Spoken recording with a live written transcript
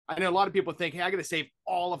I know a lot of people think, hey, I got to save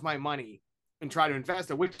all of my money and try to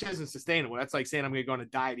invest it, which isn't sustainable. That's like saying I'm going to go on a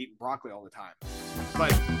diet eating broccoli all the time.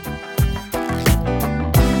 But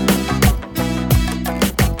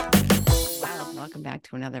welcome back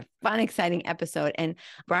to another fun, exciting episode. And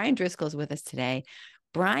Brian Driscoll is with us today.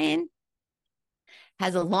 Brian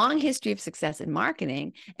has a long history of success in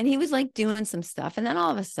marketing, and he was like doing some stuff. And then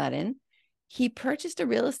all of a sudden, he purchased a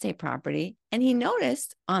real estate property, and he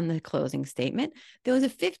noticed on the closing statement, there was a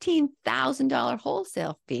 $15,000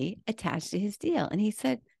 wholesale fee attached to his deal. And he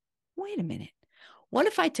said, wait a minute. What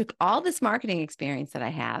if I took all this marketing experience that I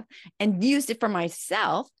have and used it for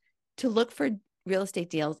myself to look for real estate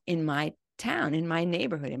deals in my town, in my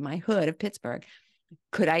neighborhood, in my hood of Pittsburgh?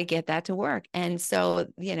 Could I get that to work? And so,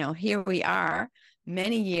 here we are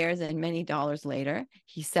many years and many dollars later.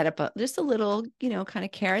 He set up just a little, kind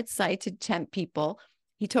of carrot site to tempt people.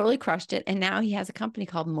 He totally crushed it. And now he has a company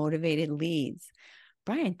called Motivated Leads.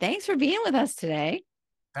 Brian, thanks for being with us today.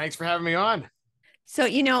 Thanks for having me on. So,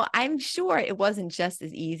 I'm sure it wasn't just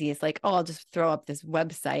as easy as like, oh, I'll just throw up this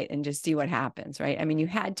website and just see what happens, right? I mean, you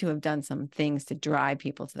had to have done some things to drive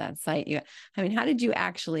people to that site. How did you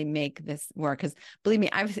actually make this work? Because believe me,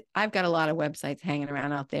 I've got a lot of websites hanging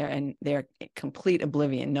around out there, and they're complete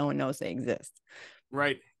oblivion. No one knows they exist.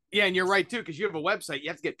 Right. Yeah, and you're right too, because you have a website. You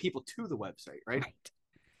have to get people to the website, right?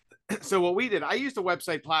 So what we did, I used a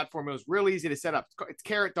website platform. It was real easy to set up. It's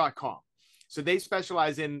carrot.com. So they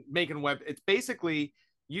specialize in making web. It's basically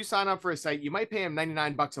you sign up for a site. You might pay them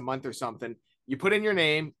 $99 a month or something. You put in your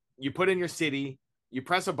name, you put in your city, you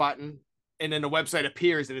press a button, and then the website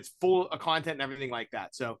appears and it's full of content and everything like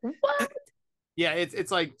that. So what? Yeah,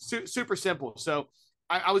 it's like super simple. So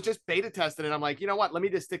I was just beta testing it. I'm like, you know what? Let me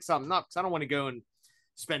just stick something up because I don't want to go and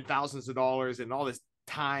spend thousands of dollars and all this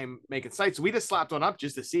time making sites. So we just slapped one up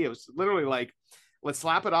just to see. It was literally like, let's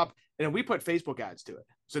slap it up. And then we put Facebook ads to it.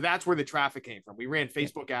 So that's where the traffic came from. We ran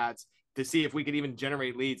Facebook ads to see if we could even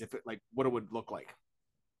generate leads, if it like what it would look like.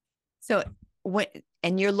 So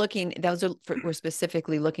and you're looking, we're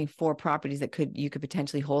specifically looking for properties that you could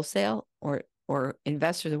potentially wholesale or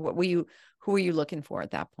investors. Who were you looking for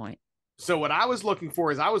at that point? So what I was looking for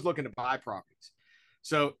is I was looking to buy properties.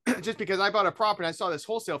 So just because I bought a property, I saw this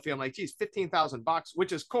wholesale fee. I'm like, geez, $15,000,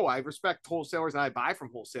 which is cool. I respect wholesalers and I buy from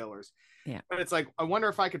wholesalers. Yeah. But it's like, I wonder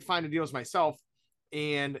if I could find the deals myself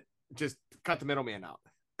and just cut the middleman out.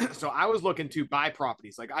 So I was looking to buy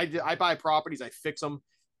properties. Like I buy properties, I fix them,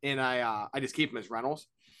 and I just keep them as rentals.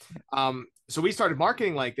 So we started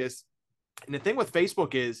marketing like this. And the thing with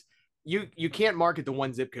Facebook is you can't market the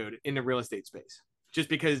one zip code in the real estate space just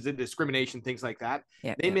because the discrimination, things like that.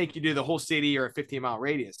 They make you do the whole city or a 15-mile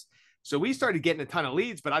radius. So we started getting a ton of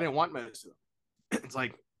leads, but I didn't want most of them. It's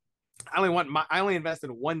like I only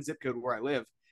invested in one zip code where I live,